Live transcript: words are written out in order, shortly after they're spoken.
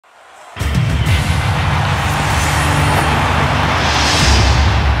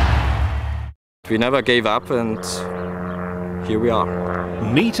we never gave up, and here we are.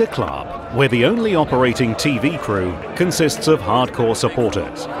 Meet a club where the only operating TV crew consists of hardcore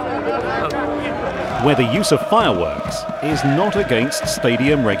supporters, where the use of fireworks is not against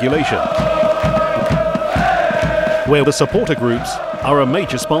stadium regulations, where the supporter groups are a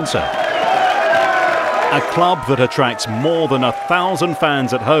major sponsor. A club that attracts more than 1,000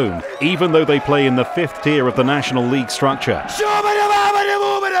 fans at home, even though they play in the 5th tier of the National League structure.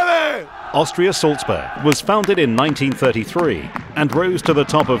 Austria Salzburg was founded in 1933 and rose to the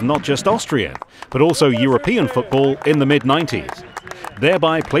top of not just Austrian, but also European football in the mid-90s,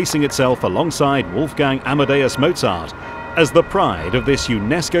 thereby placing itself alongside Wolfgang Amadeus Mozart as the pride of this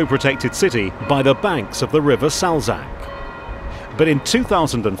UNESCO-protected city by the banks of the river Salzburg. But in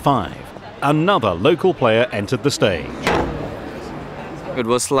 2005, another local player entered the stage. It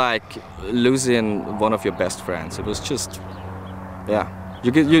was like losing one of your best friends. It was just, yeah.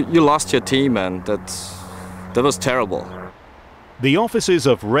 You lost your team, and that was terrible. The offices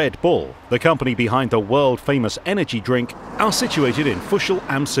of Red Bull, the company behind the world-famous energy drink, are situated in Fuschl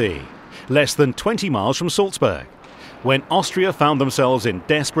am See, less than 20 miles from Salzburg. When Austria found themselves in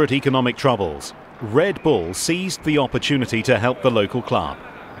desperate economic troubles, Red Bull seized the opportunity to help the local club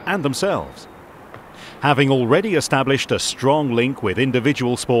and themselves. Having already established a strong link with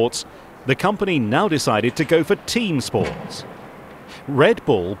individual sports, the company now decided to go for team sports. Red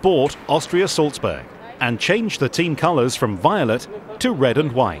Bull bought Austria Salzburg and changed the team colours from violet to red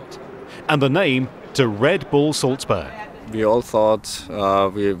and white, and the name to Red Bull Salzburg. We all thought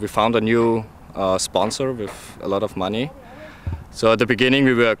we found a new sponsor with a lot of money. So at the beginning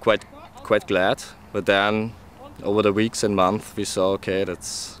we were quite glad, but then over the weeks and months we saw, okay,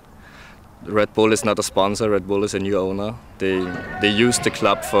 Red Bull is not a sponsor, Red Bull is a new owner. They used the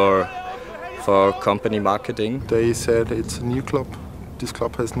club for company marketing. They said it's a new club. This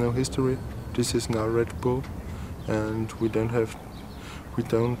club has no history. This is now Red Bull, and we don't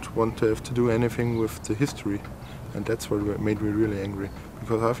want to have to do anything with the history, and that's what made me really angry.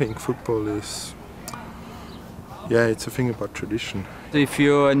 Because I think football is, yeah, it's a thing about tradition. If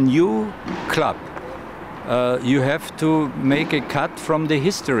you're a new club, you have to make a cut from the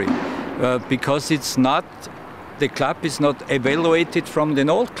history, because the club is not evaluated from the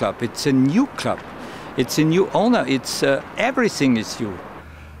old club. It's a new club. It's a new owner. It's everything is new.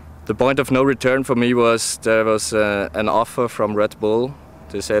 The point of no return for me was there was an offer from Red Bull.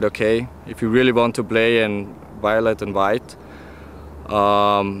 They said, okay, if you really want to play in violet and white,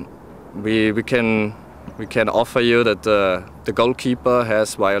 we can offer you that the goalkeeper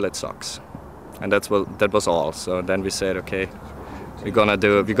has violet socks, and that was all. So then we said, okay, we're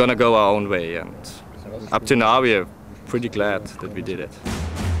gonna go our own way, and up to now we are pretty glad that we did it.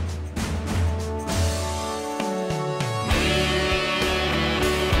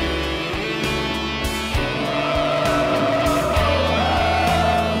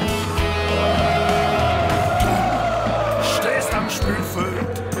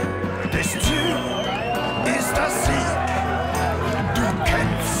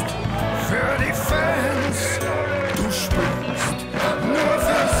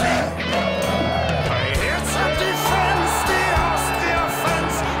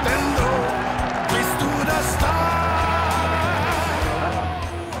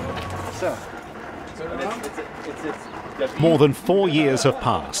 More than 4 years have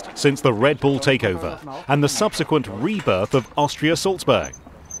passed since the Red Bull takeover and the subsequent rebirth of Austria Salzburg.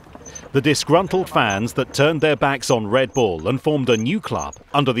 The disgruntled fans that turned their backs on Red Bull and formed a new club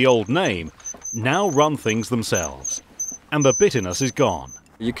under the old name now run things themselves, and the bitterness is gone.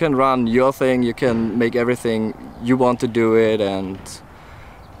 You can run your thing, you can make everything you want to do it, and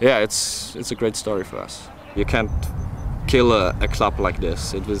yeah, it's a great story for us. You can't kill a club like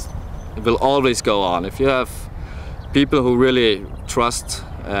this. It will always go on. If you have people who really trust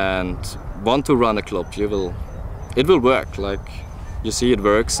and want to run a club, it will work. Like you see, it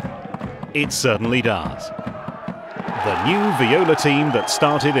works. It certainly does. The new Viola team that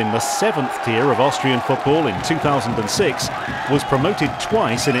started in the 7th tier of Austrian football in 2006 was promoted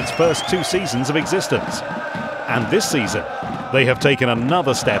twice in its first 2 seasons of existence. And this season, they have taken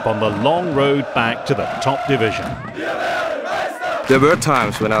another step on the long road back to the top division. There were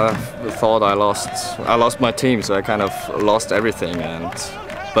times when I thought I lost my team, so I kind of lost everything.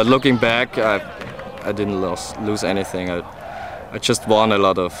 But looking back, I didn't lose anything. I just won a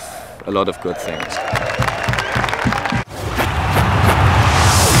lot of good things.